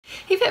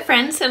Hey Fit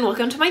friends, and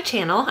welcome to my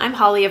channel. I'm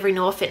Holly of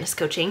Renewal Fitness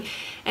Coaching,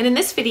 and in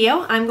this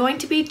video I'm going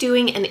to be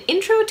doing an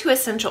intro to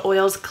essential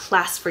oils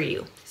class for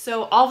you.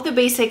 So all of the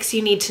basics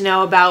you need to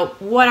know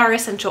about what are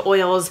essential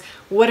oils,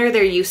 what are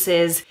their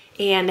uses,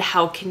 and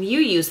how can you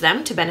use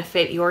them to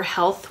benefit your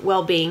health,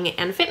 well-being,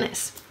 and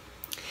fitness.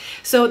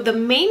 So the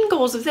main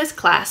goals of this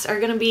class are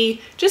going to be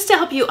just to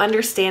help you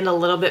understand a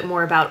little bit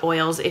more about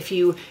oils if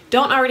you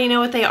don't already know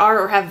what they are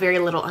or have very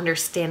little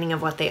understanding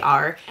of what they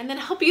are, and then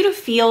help you to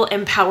feel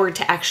empowered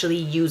to actually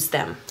use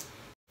them.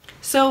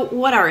 So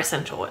what are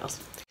essential oils?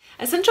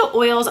 Essential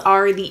oils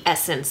are the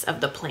essence of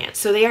the plant.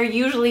 So they are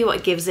usually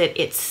what gives it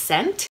its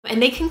scent,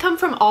 and they can come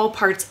from all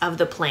parts of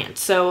the plant.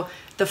 So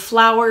the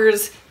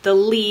flowers, the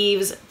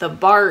leaves, the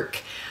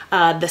bark,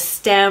 the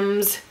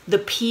stems, the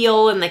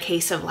peel in the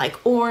case of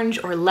like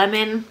orange or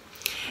lemon.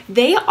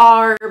 They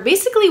are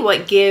basically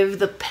what give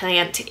the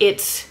plant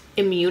its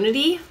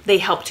immunity. They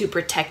help to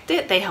protect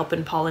it. They help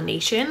in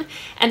pollination.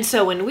 And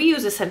so when we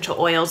use essential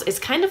oils, it's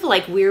kind of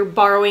like we're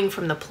borrowing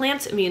from the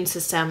plant's immune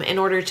system in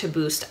order to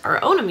boost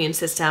our own immune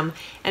system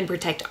and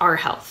protect our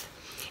health.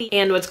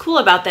 And what's cool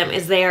about them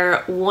is they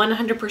are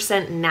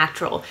 100%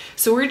 natural.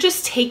 So we're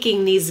just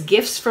taking these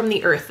gifts from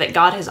the earth that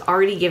God has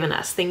already given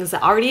us, things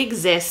that already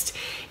exist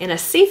in a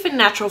safe and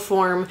natural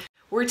form.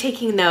 We're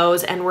taking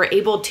those and we're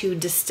able to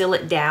distill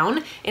it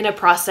down in a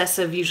process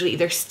of usually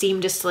either steam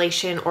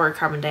distillation or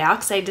carbon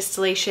dioxide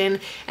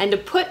distillation, and to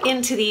put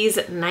into these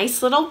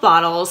nice little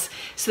bottles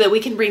so that we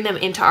can bring them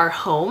into our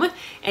home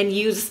and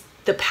use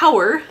the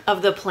power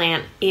of the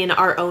plant in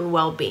our own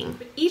well-being.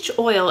 Each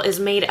oil is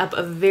made up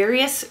of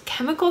various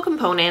chemical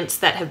components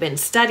that have been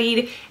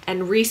studied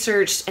and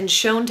researched and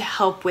shown to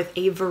help with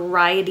a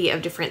variety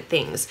of different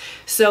things.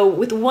 So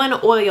with one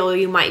oil,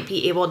 you might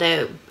be able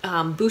to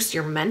boost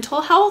your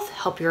mental health,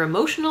 help your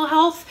emotional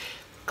health,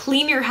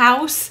 clean your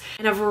house,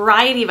 and a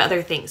variety of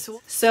other things.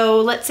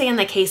 So let's say in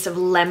the case of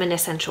lemon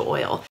essential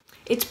oil,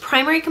 its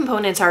primary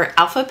components are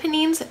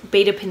alpha-pennines,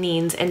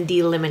 beta-pennines, and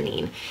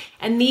D-limonene.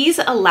 And these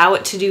allow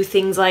it to do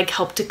things like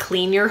help to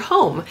clean your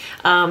home.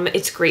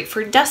 It's great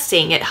for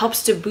dusting. It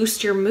helps to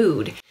boost your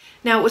mood.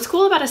 Now, what's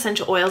cool about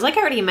essential oils, like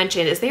I already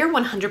mentioned, is they are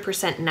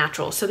 100%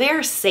 natural. So they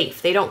are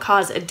safe. They don't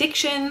cause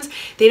addictions.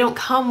 They don't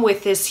come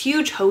with this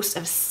huge host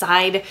of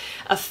side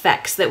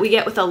effects that we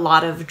get with a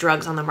lot of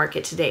drugs on the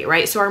market today,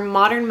 right? So our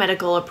modern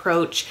medical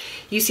approach,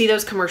 you see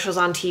those commercials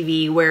on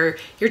TV where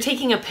you're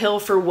taking a pill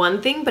for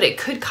one thing, but it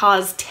could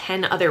cause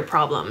 10 other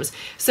problems.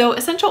 So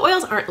essential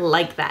oils aren't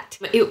like that.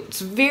 It's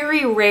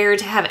very rare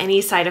to have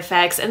any side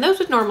effects, and those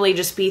would normally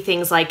just be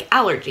things like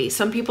allergies.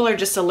 Some people are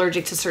just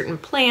allergic to certain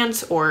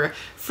plants or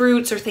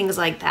fruits or things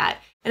like that.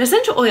 And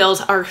essential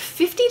oils are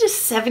 50 to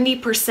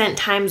 70%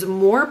 times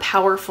more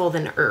powerful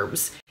than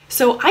herbs.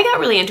 So I got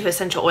really into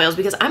essential oils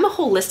because I'm a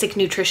holistic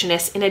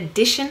nutritionist in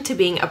addition to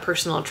being a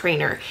personal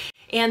trainer.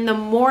 And the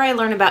more I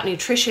learn about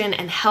nutrition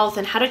and health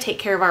and how to take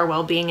care of our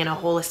well-being in a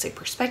holistic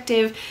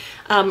perspective,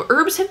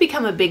 herbs have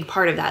become a big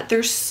part of that.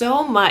 There's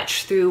so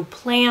much through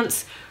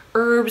plants,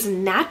 herbs,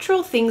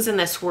 natural things in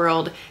this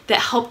world that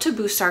help to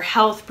boost our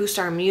health, boost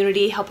our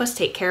immunity, help us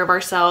take care of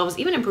ourselves,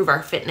 even improve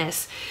our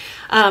fitness.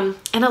 And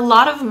a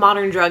lot of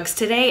modern drugs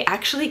today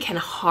actually can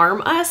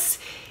harm us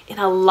in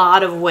a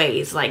lot of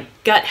ways, like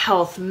gut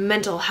health,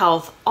 mental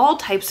health, all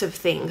types of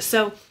things.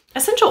 So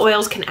essential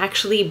oils can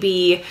actually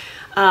be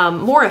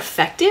more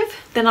effective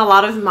than a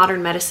lot of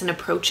modern medicine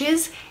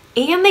approaches,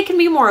 and they can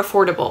be more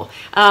affordable,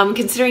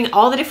 considering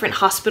all the different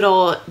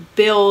hospital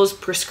bills,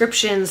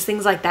 prescriptions,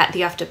 things like that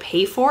you have to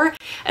pay for.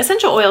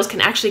 Essential oils can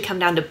actually come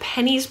down to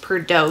pennies per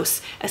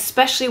dose,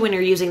 especially when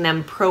you're using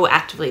them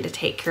proactively to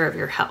take care of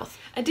your health.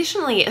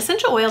 Additionally,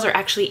 essential oils are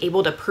actually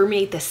able to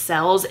permeate the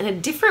cells in a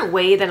different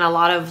way than a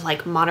lot of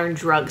like modern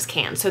drugs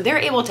can. So they're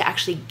able to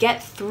actually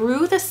get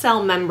through the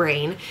cell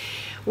membrane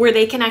where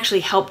they can actually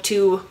help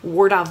to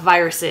ward off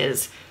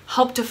viruses,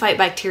 help to fight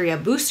bacteria,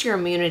 boost your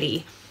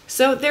immunity.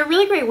 So they're a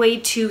really great way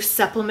to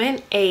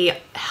supplement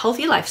a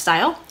healthy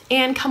lifestyle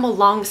and come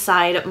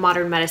alongside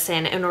modern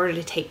medicine in order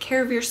to take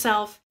care of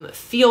yourself,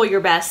 feel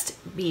your best,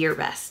 be your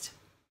best.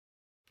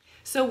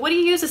 So what do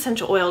you use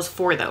essential oils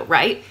for though,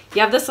 right?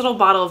 You have this little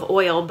bottle of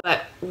oil,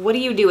 but what do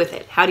you do with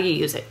it? How do you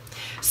use it?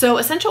 So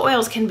essential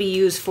oils can be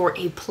used for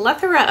a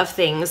plethora of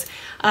things,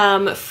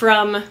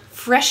 from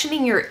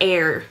freshening your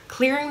air,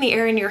 clearing the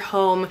air in your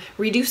home,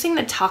 reducing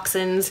the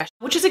toxins,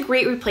 which is a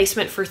great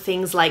replacement for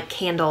things like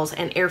candles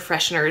and air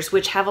fresheners,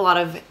 which have a lot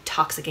of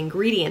toxic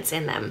ingredients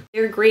in them.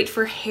 They're great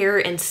for hair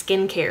and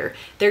skin care.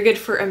 They're good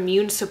for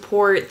immune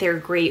support. They're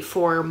great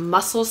for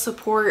muscle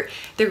support.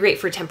 They're great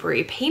for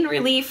temporary pain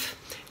relief.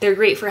 They're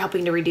great for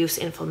helping to reduce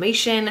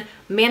inflammation,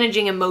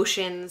 managing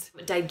emotions,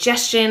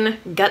 digestion,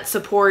 gut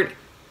support,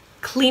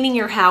 cleaning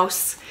your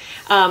house.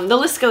 The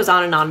list goes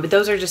on, but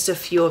those are just a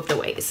few of the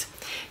ways.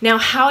 Now,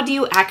 how do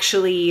you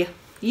actually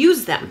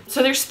use them?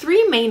 So there's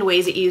three main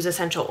ways that you use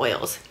essential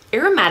oils: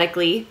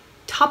 aromatically,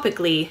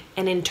 topically,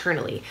 and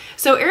internally.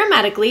 So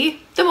aromatically,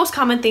 the most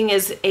common thing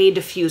is a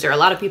diffuser. A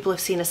lot of people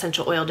have seen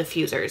essential oil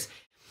diffusers.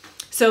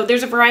 So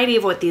there's a variety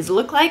of what these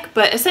look like,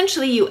 but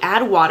essentially you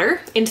add water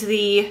into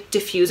the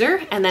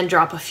diffuser and then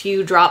drop a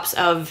few drops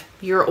of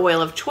your oil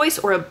of choice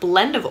or a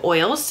blend of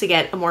oils to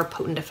get a more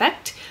potent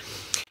effect.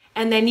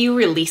 And then you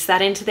release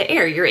that into the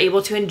air. You're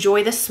able to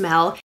enjoy the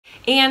smell.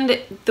 And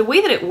the way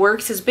that it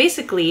works is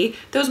basically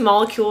those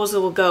molecules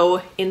that will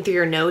go in through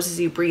your nose as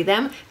you breathe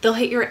them, they'll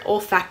hit your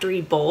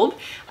olfactory bulb,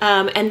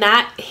 and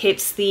that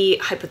hits the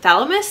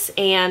hypothalamus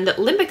and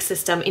limbic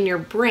system in your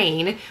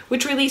brain,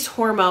 which release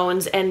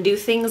hormones and do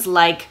things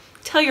like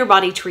tell your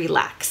body to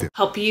relax,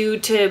 help you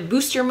to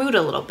boost your mood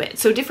a little bit.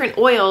 So different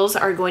oils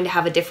are going to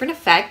have a different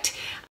effect.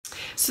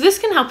 So this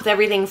can help with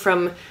everything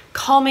from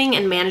calming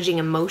and managing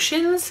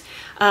emotions,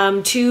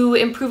 to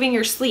improving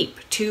your sleep,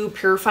 to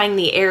purifying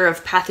the air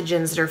of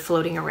pathogens that are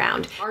floating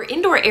around. Our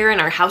indoor air in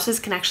our houses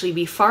can actually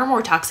be far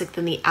more toxic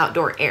than the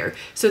outdoor air.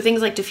 So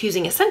things like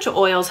diffusing essential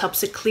oils helps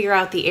to clear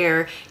out the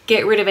air,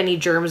 get rid of any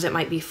germs that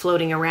might be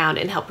floating around,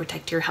 and help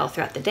protect your health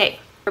throughout the day.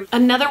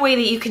 Another way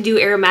that you can do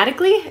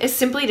aromatically is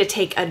simply to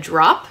take a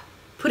drop,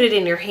 put it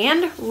in your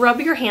hand, rub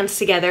your hands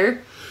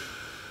together,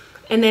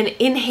 and then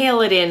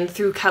inhale it in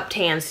through cupped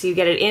hands. So you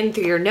get it in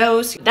through your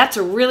nose. That's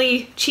a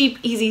really cheap,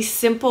 easy,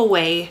 simple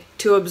way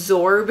to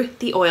absorb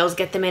the oils,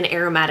 get them in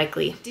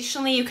aromatically.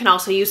 Additionally, you can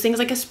also use things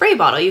like a spray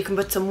bottle. You can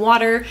put some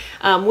water,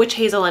 witch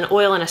hazel and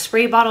oil in a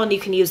spray bottle, and you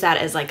can use that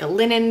as like a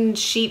linen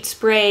sheet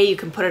spray. You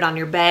can put it on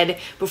your bed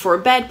before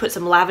bed, put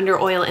some lavender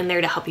oil in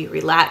there to help you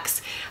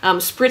relax.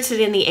 Spritz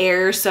it in the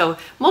air. So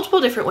multiple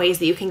different ways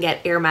that you can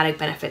get aromatic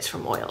benefits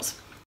from oils.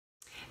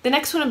 The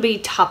next one would be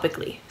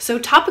topically. So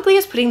topically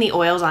is putting the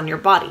oils on your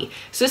body.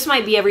 So this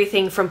might be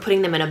everything from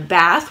putting them in a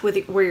bath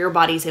where your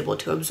body is able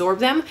to absorb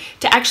them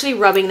to actually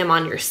rubbing them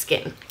on your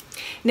skin.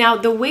 Now,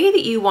 the way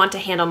that you want to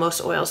handle most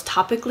oils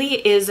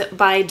topically is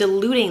by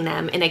diluting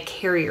them in a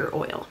carrier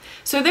oil.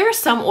 So there are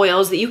some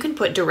oils that you can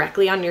put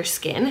directly on your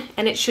skin,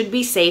 and it should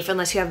be safe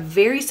unless you have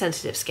very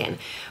sensitive skin.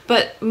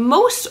 But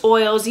most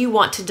oils you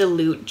want to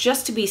dilute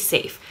just to be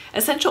safe.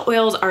 Essential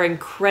oils are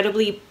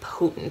incredibly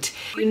potent.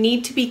 You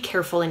need to be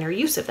careful in your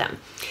use of them.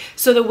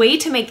 So the way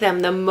to make them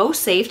the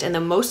most safe and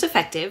the most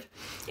effective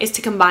is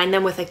to combine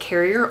them with a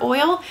carrier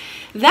oil.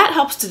 That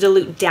helps to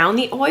dilute down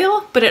the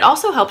oil, but it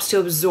also helps to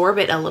absorb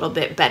it a little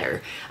bit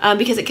better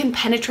because it can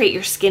penetrate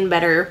your skin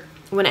better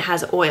when it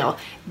has oil.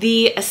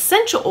 The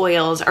essential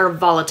oils are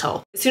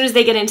volatile. As soon as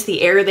they get into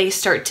the air, they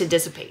start to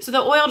dissipate. So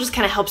the oil just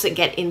kind of helps it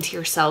get into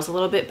your cells a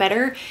little bit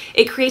better.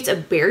 It creates a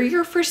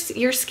barrier for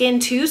your skin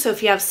too. So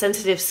if you have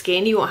sensitive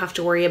skin, you won't have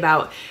to worry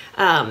about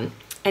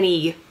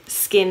any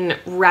skin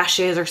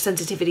rashes or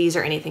sensitivities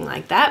or anything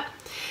like that.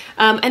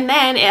 And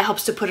then it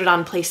helps to put it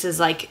on places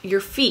like your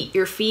feet.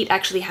 Your feet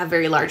actually have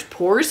very large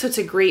pores, so it's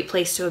a great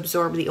place to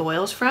absorb the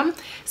oils from.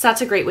 So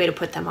that's a great way to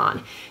put them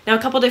on. Now, a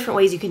couple different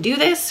ways you can do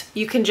this.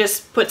 You can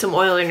just put some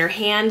oil in your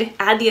hand,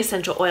 add the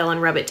essential oil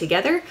and rub it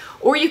together,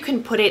 or you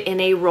can put it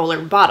in a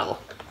roller bottle.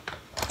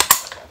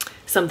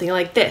 Something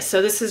like this.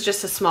 So this is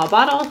just a small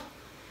bottle,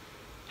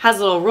 has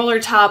a little roller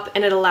top,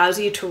 and it allows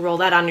you to roll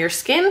that on your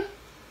skin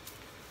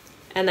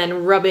and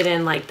then rub it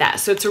in like that.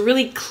 So it's a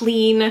really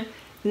clean,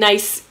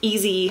 nice,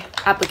 easy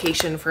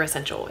application for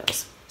essential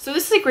oils. So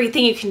this is a great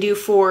thing you can do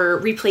for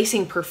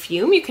replacing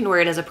perfume. You can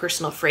wear it as a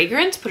personal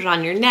fragrance, put it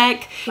on your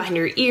neck, behind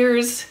your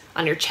ears,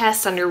 on your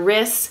chest, on your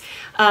wrists.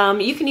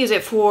 You can use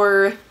it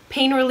for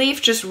pain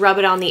relief, just rub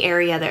it on the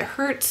area that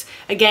hurts.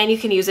 Again, you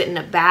can use it in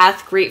a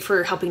bath, great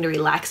for helping to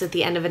relax at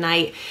the end of a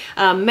night.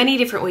 Many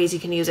different ways you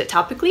can use it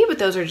topically, but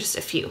those are just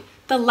a few.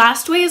 The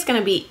last way is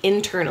gonna be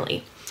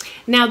internally.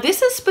 Now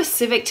this is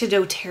specific to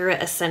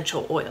doTERRA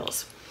essential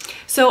oils.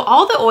 So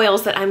all the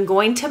oils that I'm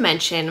going to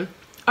mention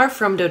are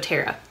from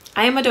doTERRA.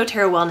 I am a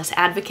doTERRA wellness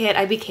advocate.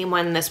 I became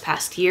one this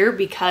past year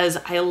because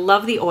I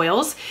love the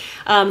oils.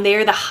 They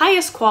are the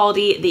highest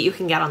quality that you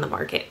can get on the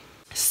market.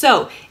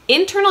 So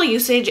internal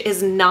usage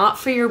is not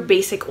for your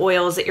basic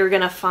oils that you're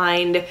gonna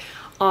find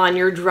on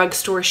your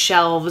drugstore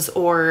shelves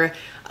or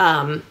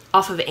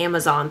off of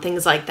Amazon,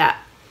 things like that.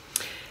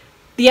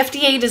 The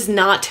FDA does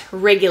not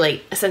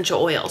regulate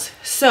essential oils.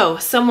 So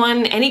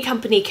any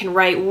company can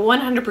write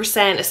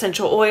 100%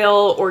 essential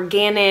oil,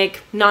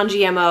 organic,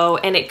 non-GMO,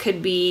 and it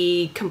could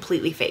be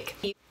completely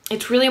fake.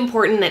 It's really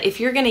important that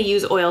if you're gonna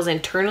use oils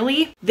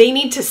internally, they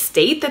need to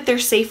state that they're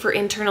safe for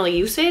internal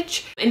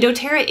usage, and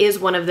doTERRA is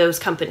one of those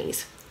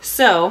companies.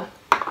 So,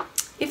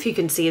 if you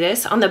can see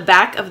this, on the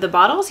back of the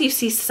bottles, you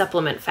see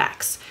supplement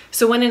facts.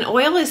 So when an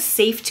oil is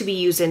safe to be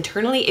used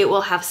internally, it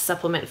will have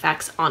supplement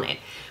facts on it.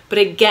 But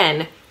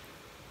again,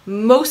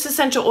 most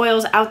essential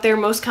oils out there,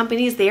 most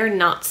companies, they are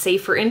not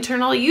safe for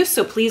internal use.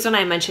 So please, when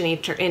I mention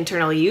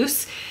internal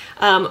use,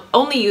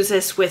 only use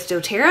this with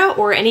doTERRA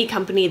or any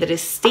company that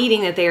is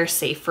stating that they are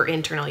safe for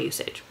internal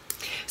usage.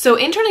 So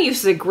internal use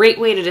is a great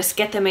way to just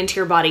get them into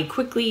your body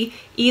quickly,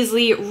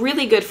 easily,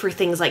 really good for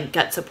things like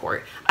gut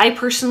support. I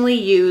personally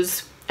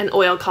use an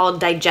oil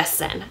called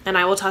Digestin, and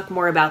I will talk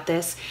more about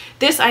this.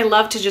 This I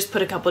love to just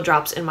put a couple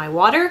drops in my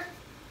water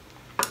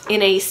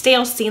in a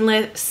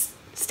stainless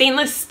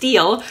stainless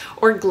steel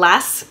or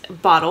glass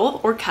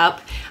bottle or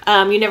cup.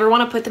 You never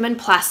want to put them in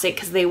plastic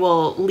because they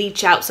will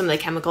leach out some of the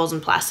chemicals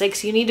in plastic.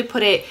 So you need to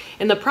put it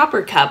in the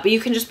proper cup, but you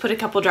can just put a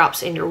couple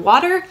drops in your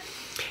water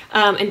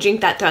and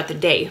drink that throughout the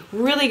day.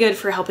 Really good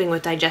for helping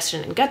with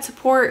digestion and gut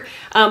support.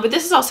 But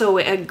this is also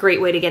a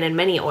great way to get in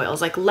many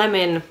oils like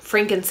lemon,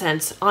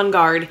 frankincense, On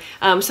Guard,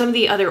 some of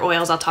the other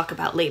oils I'll talk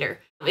about later.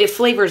 It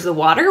flavors the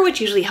water, which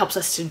usually helps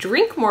us to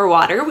drink more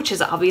water, which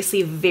is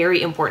obviously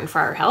very important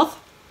for our health.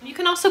 You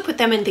can also put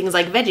them in things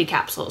like veggie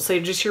capsules, so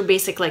just your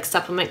basic like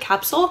supplement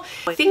capsule.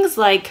 Things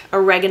like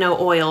oregano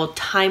oil,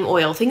 thyme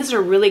oil, things that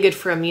are really good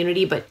for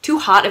immunity, but too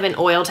hot of an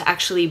oil to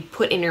actually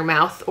put in your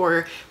mouth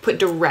or put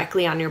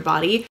directly on your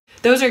body.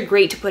 Those are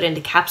great to put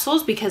into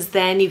capsules because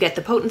then you get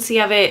the potency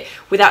of it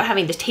without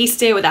having to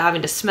taste it, without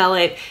having to smell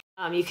it.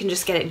 You can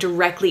just get it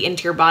directly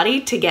into your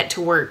body to get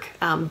to work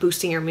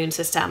boosting your immune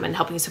system and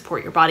helping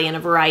support your body in a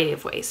variety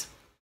of ways.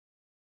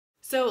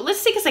 So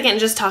let's take a second and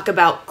just talk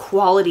about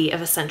quality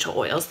of essential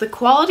oils. The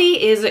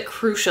quality is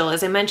crucial,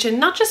 as I mentioned,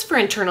 not just for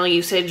internal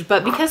usage,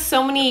 but because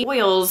so many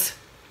oils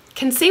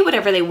can say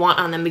whatever they want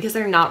on them because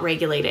they're not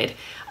regulated.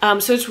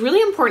 So it's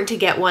really important to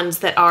get ones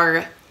that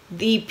are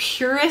the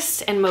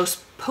purest and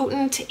most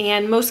potent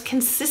and most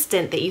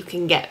consistent that you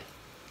can get.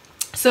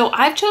 So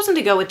I've chosen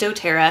to go with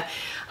doTERRA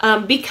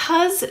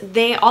because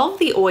all of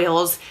the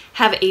oils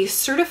have a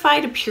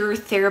certified pure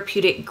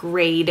therapeutic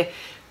grade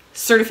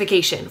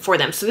certification for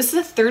them. So this is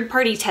a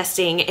third-party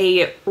testing,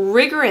 a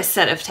rigorous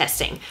set of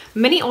testing.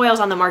 Many oils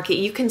on the market,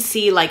 you can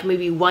see like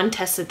maybe one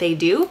test that they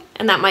do,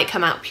 and that might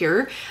come out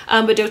pure.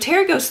 But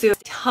doTERRA goes through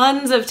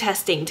tons of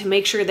testing to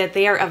make sure that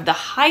they are of the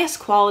highest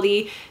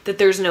quality, that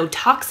there's no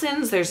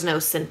toxins, there's no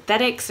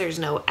synthetics, there's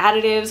no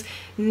additives,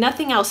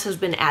 nothing else has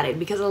been added,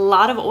 because a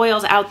lot of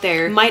oils out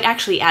there might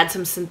actually add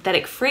some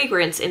synthetic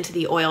fragrance into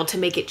the oil to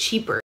make it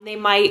cheaper. They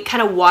might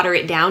kind of water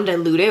it down,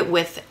 dilute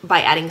it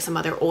by adding some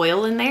other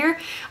oil in there.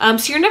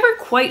 So you're never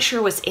quite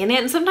sure what's in it.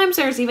 And sometimes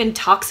there's even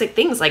toxic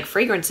things like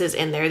fragrances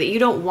in there that you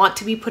don't want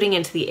to be putting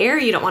into the air.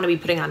 You don't want to be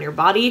putting on your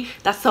body.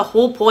 That's the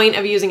whole point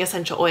of using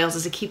essential oils,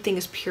 is to keep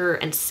things pure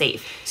and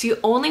safe. So you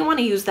only want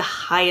to use the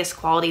highest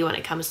quality when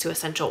it comes to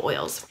essential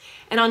oils.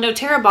 And on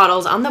doTERRA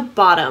bottles, on the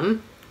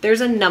bottom,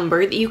 there's a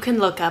number that you can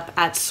look up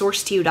at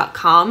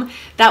sourcetoyou.com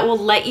that will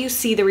let you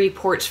see the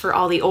reports for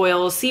all the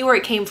oils, see where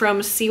it came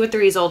from, see what the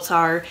results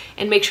are,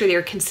 and make sure that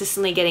you're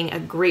consistently getting a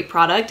great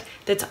product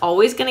that's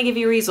always going to give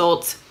you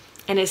results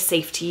and is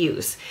safe to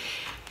use.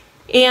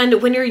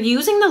 And when you're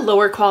using the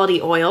lower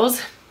quality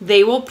oils,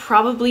 they will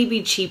probably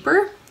be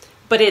cheaper,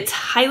 but it's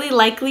highly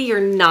likely you're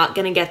not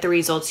going to get the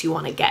results you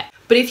want to get.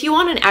 But if you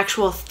want an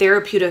actual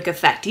therapeutic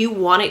effect, you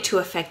want it to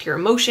affect your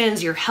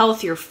emotions, your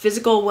health, your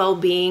physical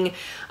well-being,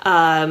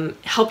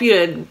 help you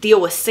to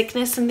deal with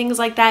sickness and things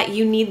like that,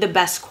 you need the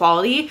best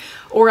quality,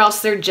 or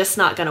else they're just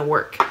not going to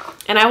work.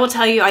 And I will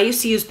tell you, I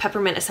used to use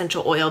peppermint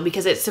essential oil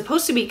because it's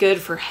supposed to be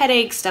good for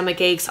headaches, stomach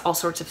aches, all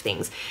sorts of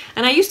things.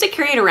 And I used to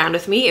carry it around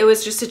with me. It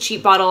was just a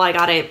cheap bottle I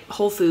got at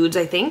Whole Foods,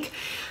 I think.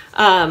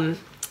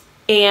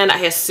 And I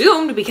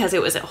assumed because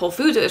it was at Whole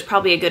Foods, it was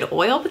probably a good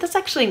oil, but that's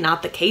actually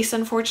not the case,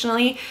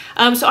 unfortunately.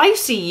 So I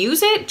used to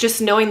use it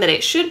just knowing that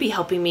it should be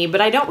helping me,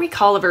 but I don't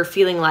recall ever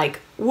feeling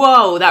like,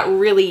 whoa, that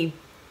really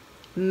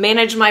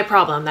managed my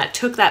problem, that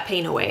took that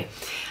pain away.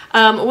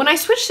 When I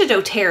switched to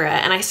doTERRA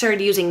and I started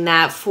using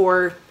that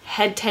for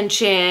head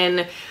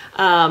tension,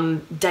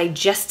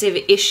 digestive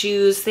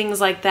issues,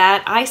 things like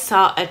that, I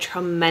saw a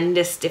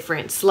tremendous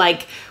difference.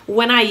 Like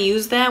when I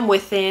use them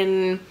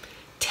within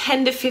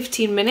 10 to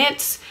 15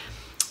 minutes,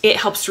 it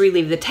helps to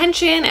relieve the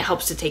tension, it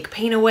helps to take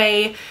pain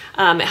away,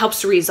 it helps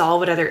to resolve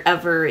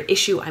whatever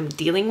issue I'm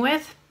dealing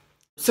with.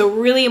 So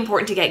really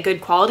important to get good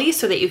quality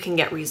so that you can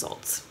get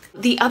results.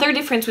 The other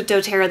difference with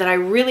doTERRA that I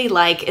really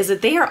like is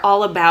that they are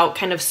all about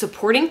kind of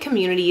supporting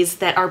communities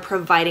that are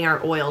providing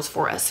our oils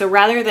for us. So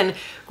rather than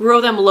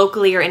grow them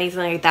locally or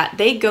anything like that,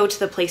 they go to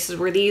the places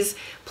where these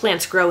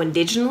plants grow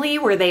indigenally,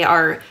 where they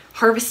are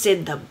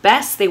harvested the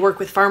best. They work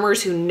with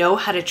farmers who know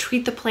how to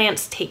treat the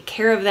plants, take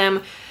care of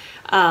them,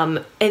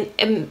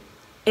 and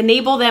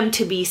enable them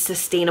to be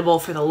sustainable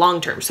for the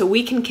long term. So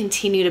we can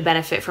continue to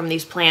benefit from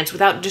these plants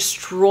without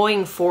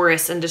destroying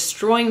forests and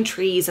destroying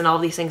trees and all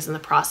these things in the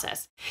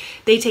process.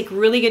 They take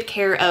really good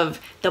care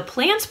of the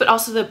plants, but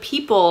also the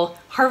people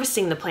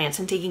harvesting the plants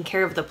and taking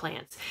care of the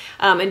plants,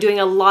 and doing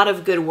a lot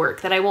of good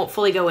work that I won't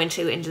fully go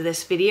into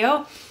this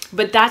video.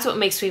 But that's what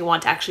makes me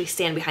want to actually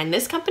stand behind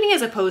this company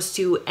as opposed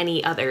to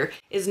any other,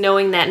 is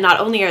knowing that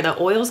not only are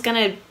the oils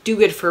gonna do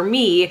good for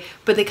me,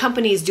 but the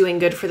company's doing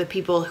good for the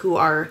people who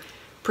are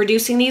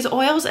producing these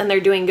oils, and they're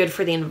doing good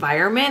for the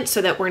environment,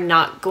 so that we're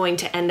not going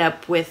to end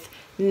up with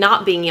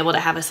not being able to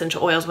have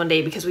essential oils one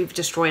day because we've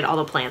destroyed all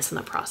the plants in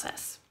the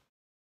process.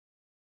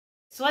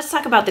 So let's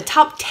talk about the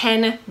top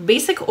 10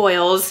 basic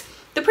oils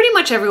that pretty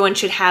much everyone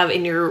should have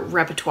in your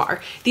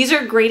repertoire. These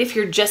are great if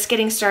you're just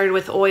getting started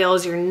with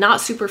oils, you're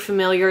not super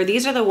familiar.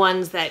 These are the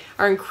ones that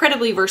are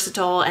incredibly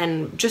versatile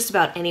and just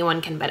about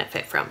anyone can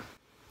benefit from.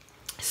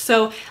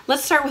 So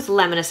let's start with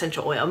lemon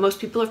essential oil. Most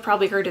people have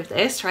probably heard of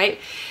this, right?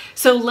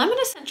 So lemon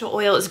essential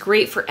oil is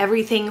great for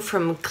everything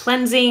from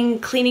cleansing,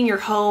 cleaning your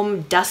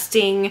home,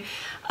 dusting.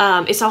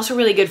 It's also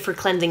really good for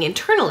cleansing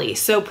internally.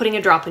 So putting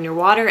a drop in your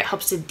water, it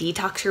helps to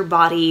detox your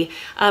body.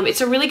 It's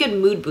a really good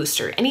mood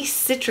booster. Any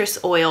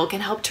citrus oil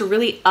can help to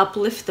really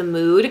uplift the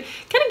mood,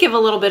 kind of give a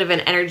little bit of an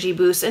energy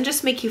boost and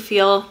just make you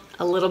feel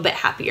a little bit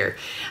happier.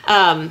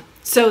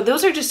 So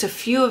those are just a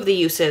few of the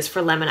uses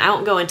for lemon. I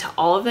won't go into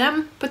all of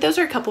them, but those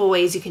are a couple of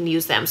ways you can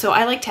use them. So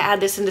I like to add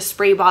this into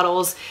spray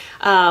bottles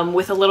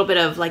with a little bit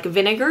of like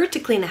vinegar to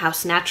clean the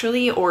house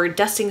naturally, or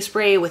dusting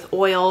spray with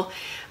oil,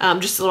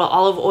 just a little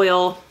olive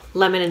oil,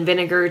 lemon and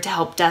vinegar to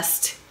help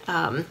dust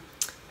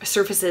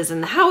surfaces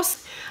in the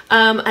house.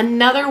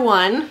 Another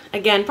one,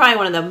 again, probably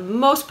one of the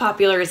most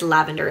popular, is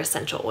lavender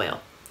essential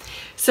oil.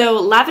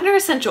 So lavender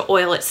essential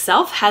oil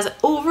itself has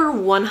over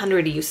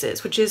 100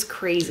 uses, which is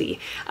crazy.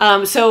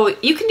 So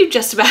you can do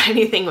just about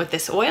anything with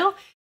this oil,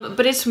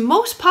 but it's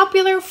most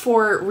popular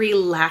for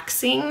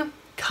relaxing,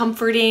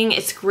 comforting.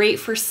 It's great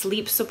for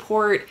sleep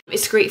support.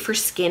 It's great for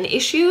skin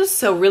issues.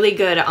 So really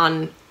good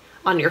on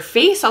your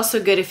face.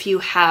 Also good if you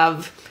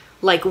have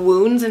like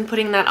wounds and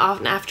putting that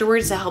on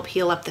afterwards to help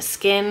heal up the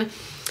skin.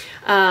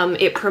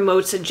 It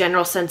promotes a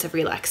general sense of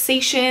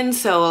relaxation.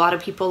 So a lot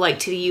of people like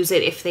to use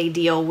it if they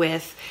deal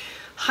with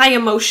high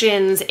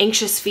emotions,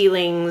 anxious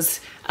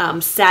feelings,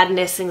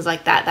 sadness, things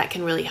like that. That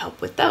can really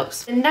help with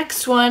those. The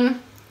next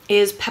one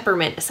is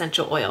peppermint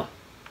essential oil.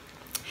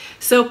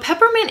 So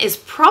peppermint is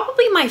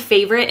probably my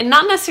favorite, and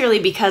not necessarily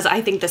because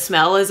I think the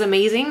smell is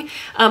amazing,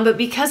 but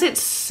because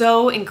it's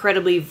so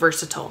incredibly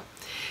versatile.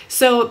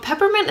 So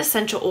peppermint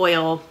essential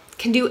oil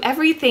can do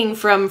everything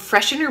from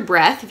freshen your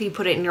breath if you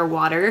put it in your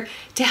water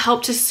to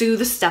help to soothe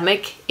the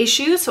stomach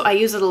issues. So I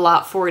use it a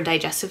lot for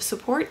digestive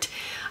support.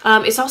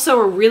 It's also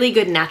a really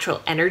good natural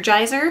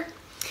energizer.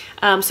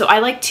 So I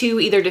like to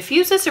either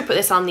diffuse this or put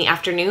this on the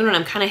afternoon when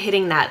I'm kind of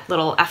hitting that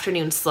little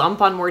afternoon slump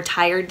on more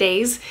tired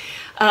days.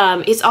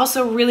 It's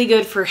also really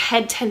good for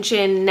head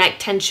tension, neck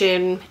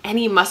tension,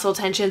 any muscle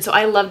tension. So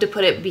I love to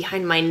put it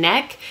behind my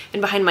neck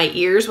and behind my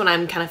ears when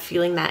I'm kind of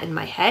feeling that in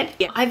my head.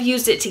 Yeah, I've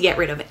used it to get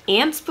rid of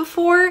ants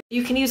before.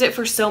 You can use it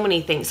for so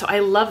many things. So I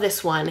love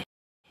this one.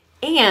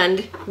 And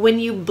when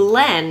you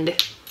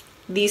blend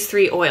these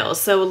three oils,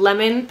 so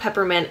lemon,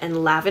 peppermint,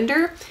 and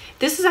lavender,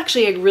 this is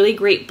actually a really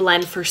great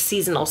blend for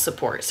seasonal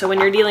support. So when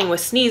you're dealing with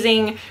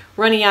sneezing,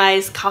 runny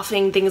eyes,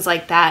 coughing, things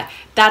like that,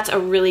 that's a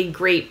really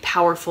great,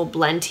 powerful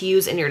blend to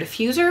use in your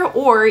diffuser,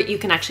 or you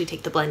can actually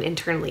take the blend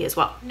internally as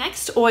well.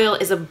 Next oil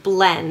is a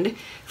blend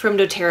from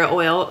doTERRA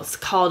oil. It's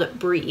called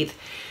Breathe.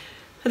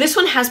 This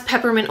one has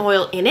peppermint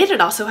oil in it. It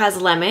also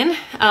has lemon,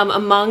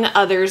 among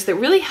others that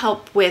really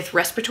help with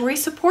respiratory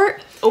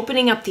support,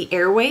 opening up the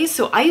airways.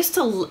 So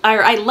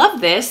I love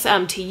this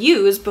to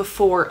use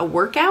before a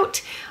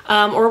workout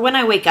or when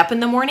I wake up in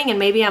the morning and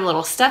maybe I'm a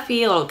little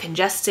stuffy, a little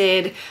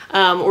congested,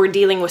 or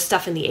dealing with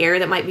stuff in the air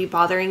that might be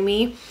bothering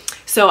me.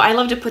 So I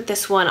love to put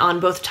this one on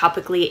both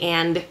topically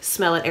and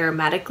smell it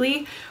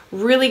aromatically.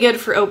 Really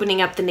good for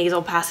opening up the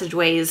nasal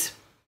passageways.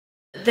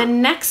 The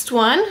next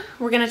one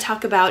we're going to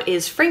talk about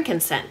is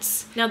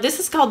frankincense. Now this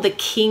is called the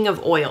king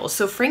of oils.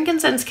 So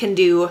frankincense can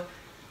do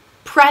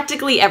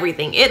practically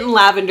everything. It and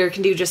lavender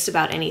can do just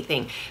about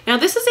anything. Now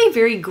this is a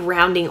very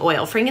grounding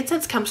oil.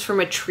 Frankincense comes from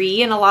a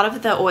tree, and a lot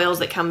of the oils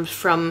that come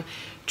from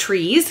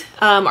trees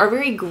are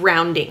very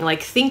grounding.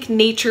 Like think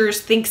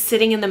natures, think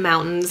sitting in the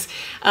mountains,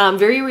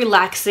 very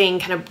relaxing,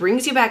 kind of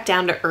brings you back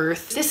down to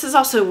earth. This is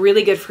also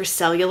really good for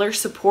cellular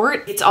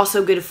support. It's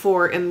also good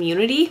for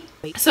immunity.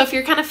 So if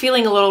you're kind of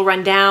feeling a little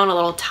run down, a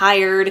little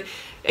tired,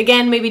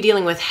 again, maybe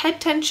dealing with head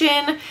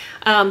tension,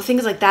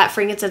 things like that,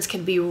 frankincense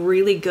can be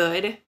really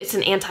good. It's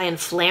an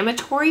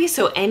anti-inflammatory,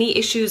 so any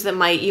issues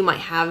that you might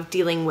have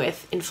dealing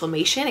with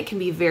inflammation, it can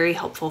be very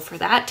helpful for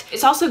that.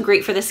 It's also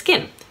great for the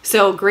skin.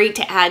 So great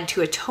to add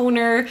to a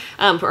toner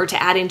or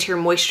to add into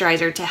your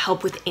moisturizer to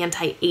help with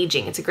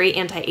anti-aging. It's a great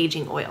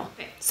anti-aging oil.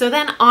 Okay. So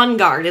then On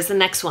Guard is the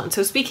next one.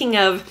 So speaking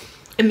of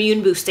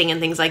immune boosting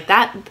and things like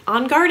that,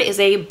 On Guard is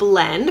a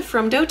blend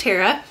from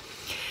doTERRA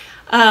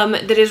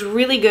that is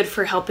really good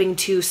for helping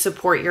to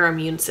support your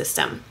immune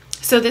system.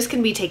 So this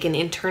can be taken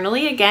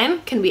internally,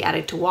 again, can be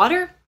added to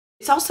water.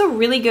 It's also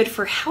really good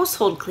for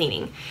household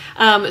cleaning.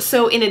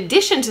 So in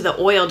addition to the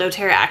oil,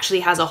 doTERRA actually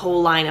has a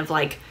whole line of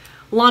like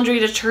laundry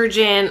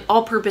detergent,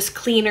 all-purpose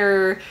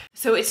cleaner.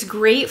 So it's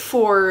great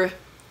for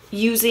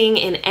using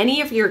in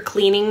any of your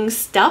cleaning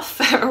stuff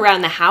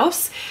around the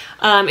house.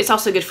 It's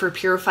also good for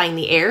purifying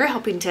the air,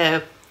 helping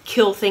to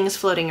kill things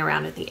floating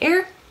around in the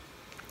air,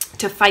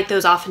 to fight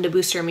those off and to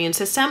boost your immune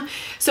system.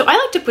 So I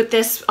like to put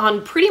this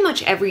on pretty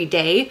much every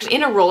day.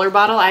 In a roller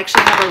bottle, I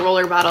actually have a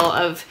roller bottle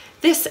of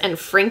this and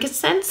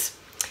frankincense.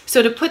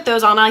 So to put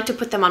those on, I like to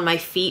put them on my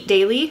feet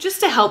daily just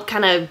to help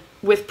kind of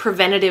with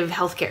preventative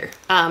healthcare,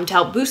 to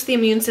help boost the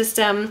immune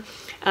system.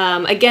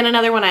 Again,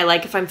 another one I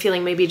like if I'm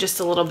feeling maybe just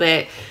a little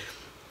bit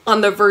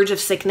on the verge of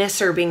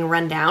sickness or being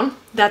run down.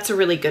 That's a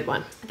really good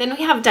one. Then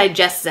we have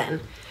Digest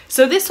Zen.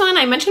 So this one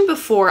I mentioned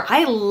before,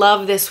 I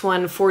love this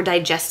one for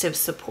digestive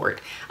support.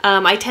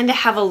 I tend to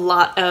have a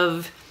lot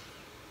of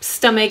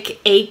stomach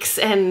aches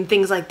and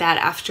things like that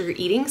after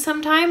eating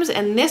sometimes,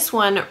 and this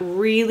one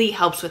really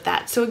helps with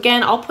that. So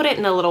again, I'll put it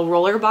in a little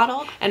roller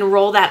bottle and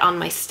roll that on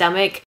my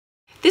stomach.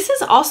 This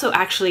is also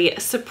actually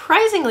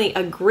surprisingly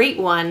a great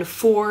one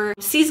for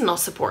seasonal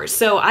support.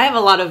 So I have a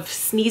lot of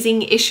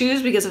sneezing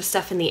issues because of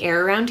stuff in the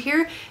air around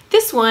here.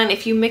 This one,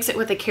 if you mix it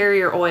with a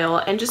carrier oil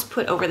and just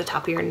put over the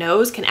top of your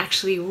nose, can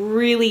actually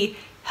really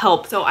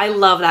help. So I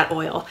love that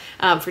oil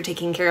for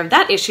taking care of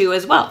that issue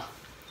as well.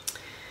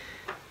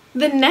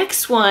 The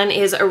next one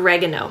is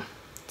oregano.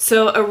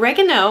 So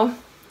oregano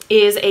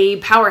is a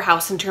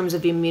powerhouse in terms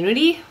of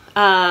immunity.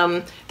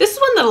 This is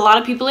one that a lot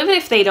of people, even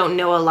if they don't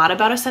know a lot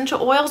about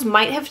essential oils,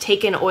 might have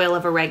taken oil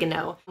of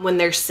oregano when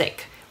they're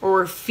sick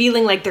or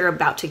feeling like they're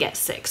about to get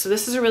sick. So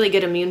this is a really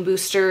good immune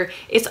booster.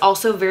 It's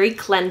also very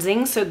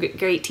cleansing, so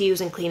great to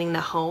use in cleaning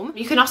the home.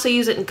 You can also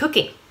use it in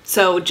cooking.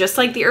 So just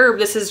like the herb,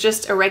 this is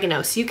just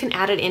oregano, so you can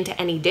add it into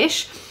any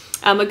dish.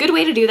 A good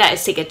way to do that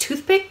is take a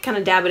toothpick, kind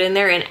of dab it in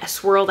there and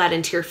swirl that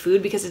into your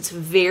food because it's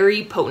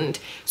very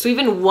potent. So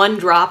even one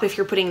drop, if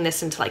you're putting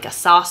this into like a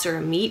sauce or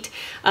a meat,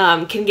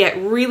 can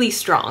get really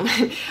strong.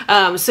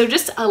 So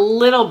just a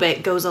little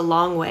bit goes a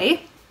long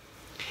way.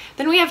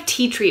 Then we have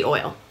tea tree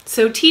oil.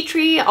 So tea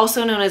tree,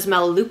 also known as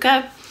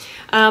melaleuca,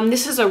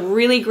 this is a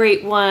really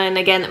great one.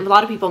 Again, a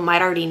lot of people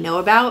might already know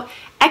about.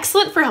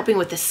 Excellent for helping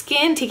with the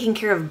skin, taking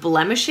care of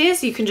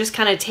blemishes. You can just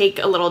kind of take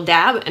a little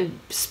dab and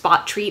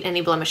spot treat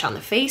any blemish on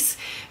the face.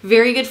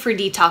 Very good for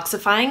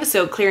detoxifying,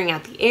 so clearing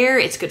out the air.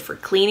 It's good for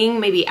cleaning,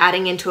 maybe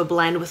adding into a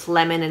blend with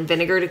lemon and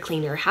vinegar to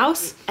clean your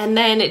house. And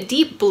then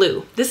deep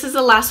blue. This is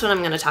the last one I'm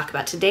going to talk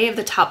about today of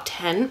the top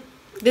 10.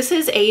 This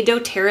is a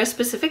doTERRA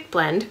specific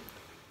blend.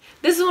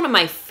 This is one of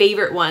my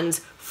favorite ones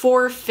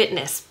for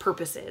fitness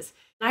purposes.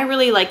 I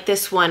really like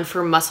this one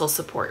for muscle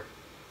support.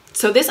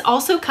 So this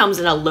also comes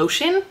in a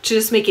lotion to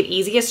just make it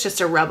easy. It's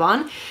just a rub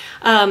on.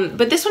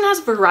 But this one has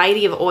a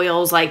variety of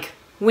oils like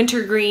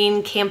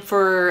wintergreen,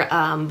 camphor,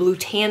 blue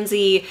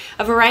tansy,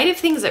 a variety of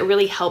things that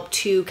really help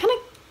to kind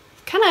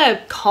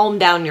of calm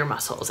down your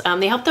muscles.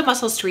 They help the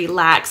muscles to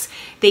relax.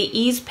 They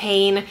ease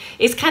pain.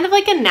 It's kind of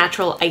like a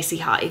natural icy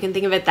hot. You can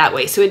think of it that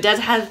way. So it does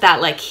have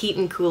that like heat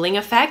and cooling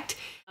effect.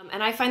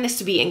 And I find this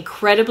to be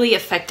incredibly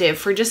effective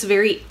for just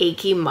very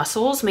achy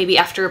muscles, maybe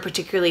after a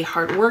particularly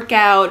hard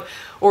workout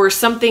or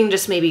something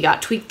just maybe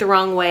got tweaked the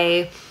wrong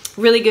way.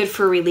 Really good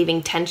for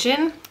relieving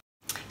tension.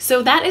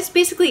 So that is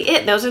basically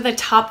it. Those are the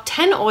top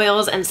 10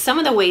 oils and some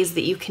of the ways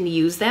that you can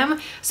use them.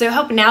 So I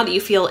hope now that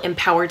you feel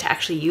empowered to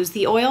actually use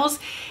the oils.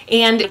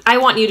 And I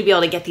want you to be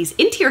able to get these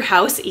into your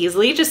house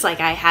easily, just like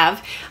I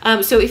have.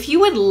 So if you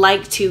would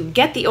like to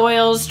get the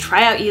oils,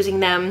 try out using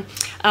them,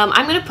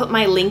 I'm gonna put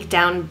my link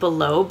down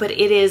below, but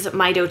it is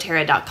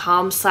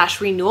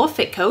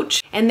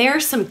mydoterra.com/renewalfitcoach. And there are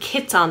some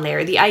kits on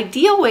there. The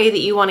ideal way that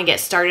you wanna get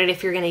started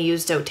if you're gonna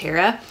use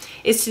doTERRA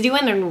is to do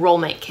an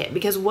enrollment kit,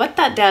 because what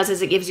that does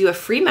is it gives you a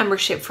free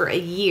membership for a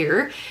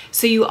year,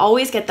 so you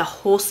always get the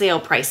wholesale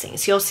pricing.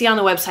 So you'll see on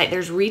the website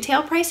there's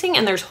retail pricing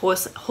and there's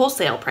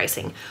wholesale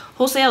pricing.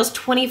 Wholesale is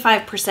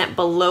 25%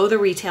 below the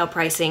retail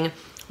pricing.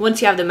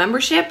 Once you have the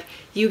membership,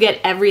 you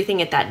get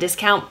everything at that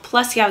discount,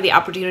 plus you have the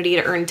opportunity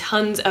to earn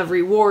tons of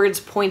rewards,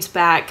 points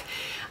back,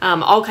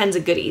 all kinds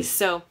of goodies.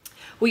 So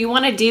what you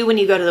want to do when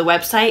you go to the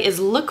website is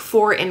look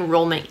for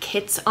enrollment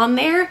kits on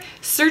there,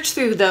 search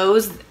through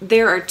those.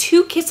 There are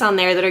 2 kits on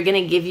there that are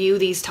going to give you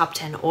these top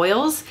 10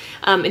 oils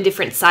in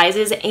different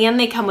sizes, and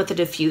they come with a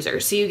diffuser.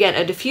 So you get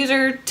a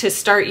diffuser to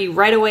start you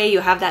right away,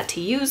 you have that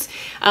to use,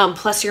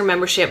 plus your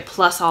membership,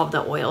 plus all of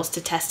the oils to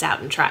test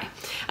out and try.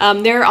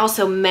 There are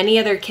also many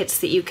other kits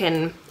that you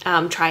can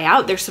try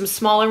out. There's some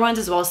smaller ones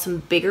as well as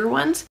some bigger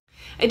ones.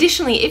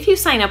 Additionally, if you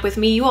sign up with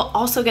me, you will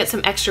also get some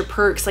extra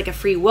perks like a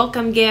free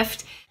welcome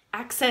gift,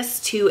 access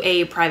to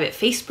a private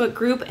Facebook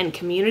group and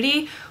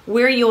community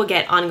where you'll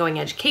get ongoing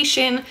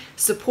education,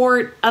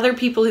 support, other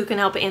people who can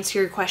help answer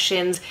your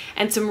questions,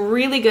 and some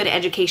really good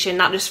education,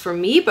 not just from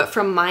me, but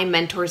from my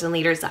mentors and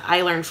leaders that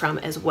I learned from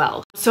as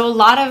well. So a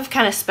lot of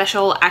kind of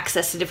special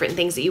access to different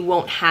things that you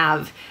won't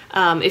have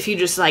if you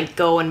just like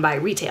go and buy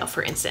retail,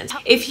 for instance.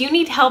 If you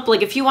need help,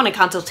 like if you want a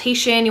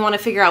consultation, you want to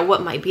figure out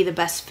what might be the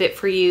best fit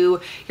for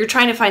you, you're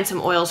trying to find some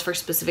oils for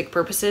specific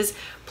purposes,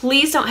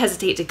 please don't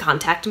hesitate to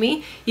contact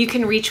me. You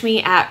can reach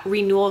me at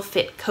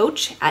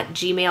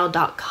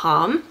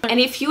renewalfitcoach@gmail.com. And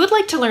if you would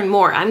like to learn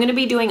more, I'm going to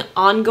be doing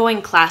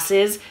ongoing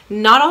classes,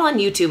 not all on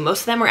YouTube.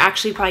 Most of them are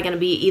actually probably going to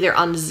be either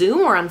on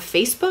Zoom or on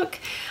Facebook.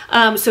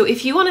 So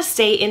if you want to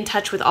stay in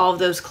touch with all of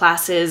those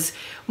classes,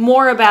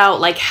 more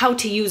about like how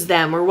to use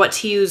them or what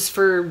to use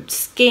for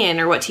skin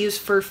or what to use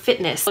for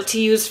fitness, what to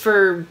use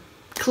for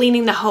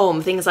cleaning the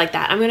home, things like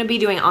that, I'm going to be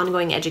doing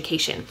ongoing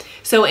education.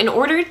 So in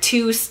order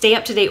to stay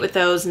up to date with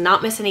those,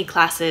 not miss any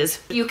classes,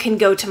 you can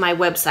go to my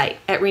website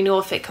at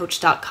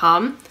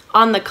renewalfitcoach.com.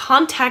 On the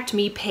Contact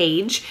Me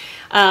page,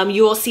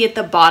 you will see at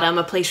the bottom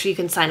a place where you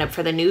can sign up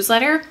for the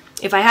newsletter.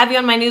 If I have you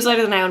on my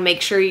newsletter, then I will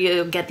make sure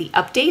you get the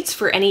updates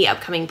for any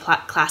upcoming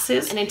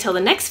classes. And until the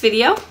next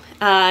video,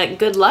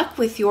 Good luck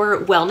with your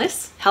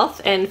wellness, health,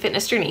 and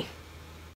fitness journey.